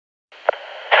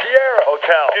Sierra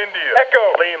Hotel India Echo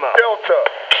Lima Delta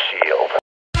Shield.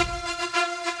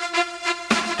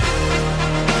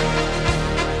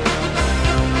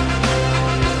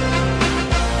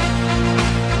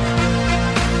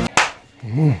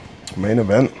 Main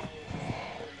event.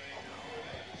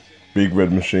 Big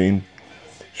Red Machine.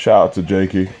 Shout out to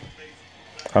Jakey.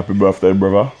 Happy birthday,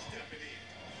 brother. I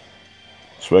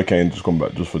swear Kane just come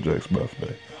back just for Jake's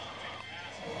birthday.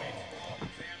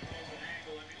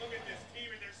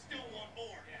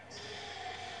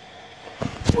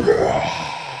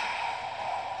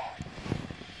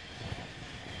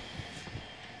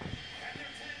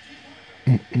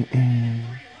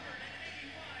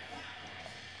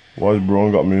 Why's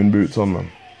Braun got moon boots on,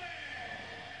 man?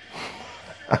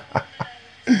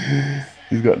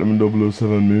 He's got them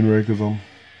 007 moonrakers on.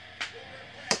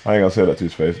 I ain't gonna say that to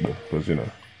his face though, because you know,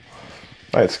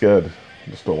 I ain't scared. I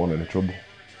just don't want any trouble.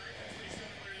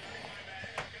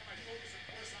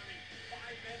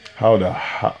 How the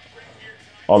hell?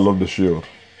 I love the Shield.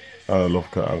 I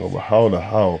love Kurt Angle, but how the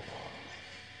hell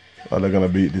are they gonna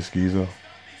beat this geezer?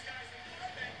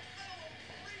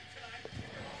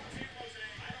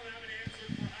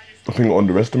 I think I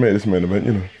underestimate this main event,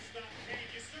 you know.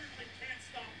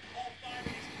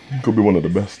 Could be one of the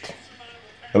best.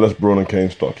 Unless Braun and Kane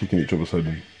start kicking each other's head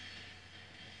in.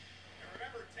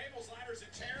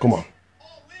 Come on.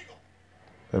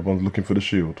 Everyone's looking for the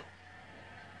Shield.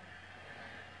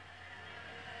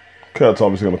 Kurt's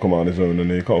obviously going to come out on his own, and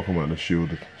he can't come out in the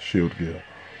shield gear.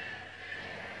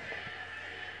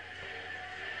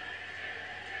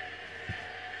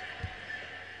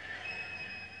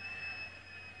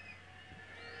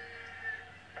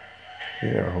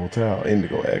 Here, Hotel,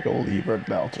 Indigo, Echo, Libra,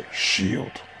 Delta,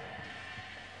 Shield.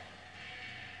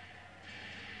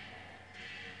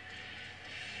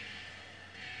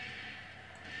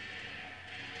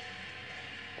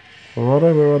 Where are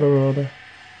they?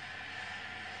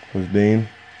 There's Dean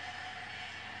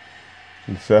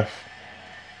and Seth.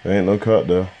 There ain't no Kurt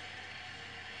there.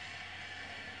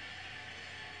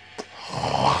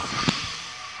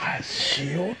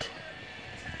 Shield.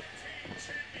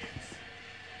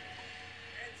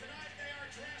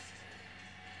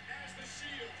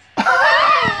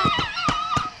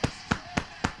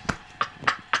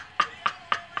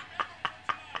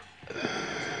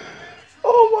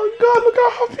 Oh my God! Look how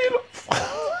happy he looks.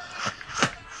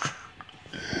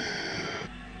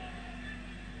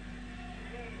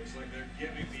 Looks like they're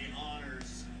giving the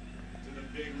honors to the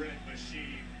Big Red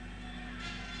Machine.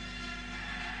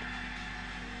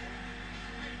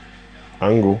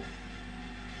 Angle.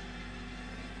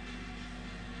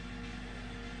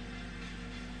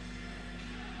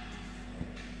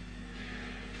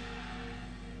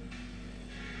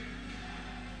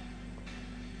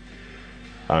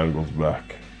 Angle's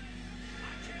back.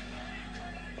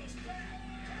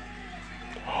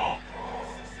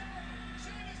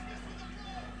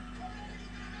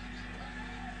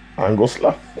 Angle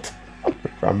slapped on the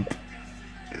ramp.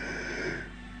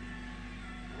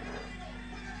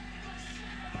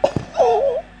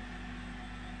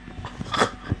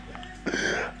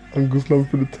 Angle slammed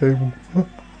for the table.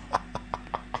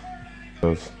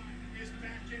 Does.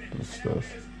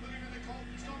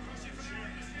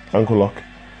 Ankle lock.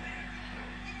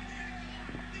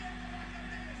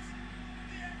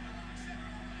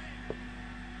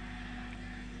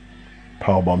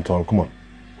 Powerbomb time, come on.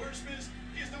 Where's Miz?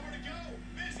 He has nowhere to go.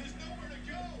 Miz has nowhere to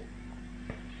go.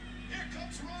 Here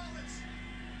comes Rollins.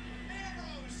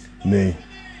 Ambrose. Knee.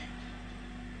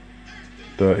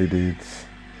 Dirty deeds.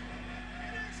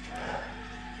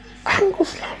 Angle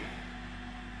slam.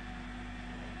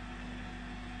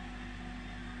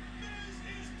 Miz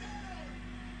is down.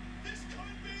 This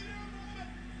could be their moment.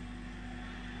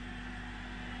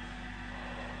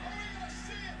 Are we gonna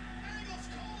see it? Angle's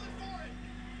calling for it.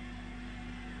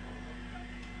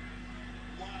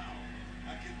 Wow. I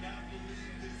cannot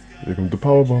believe this guy. Here comes the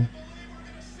powerbomb. We're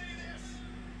gonna see this.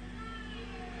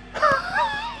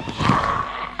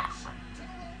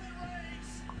 Roman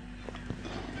Reigns.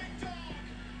 The big dog.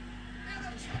 And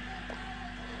the champ.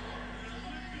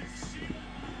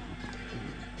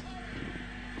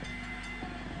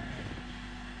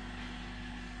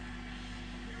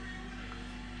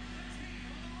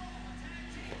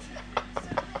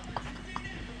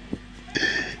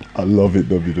 I love it,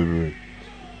 WWE.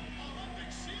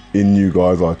 In you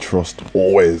guys I trust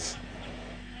always.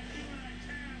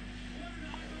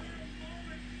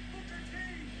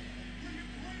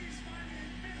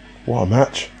 What a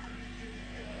match.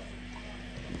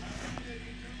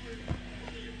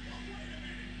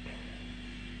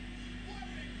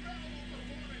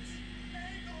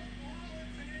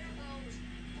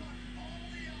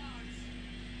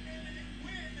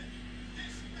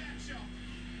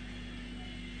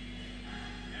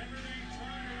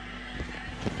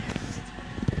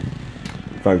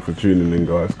 Thanks for tuning in,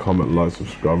 guys. Comment, like,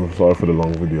 subscribe. I'm sorry for the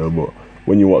long video, but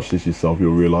when you watch this yourself,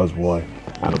 you'll realise why.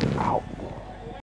 And I'm out.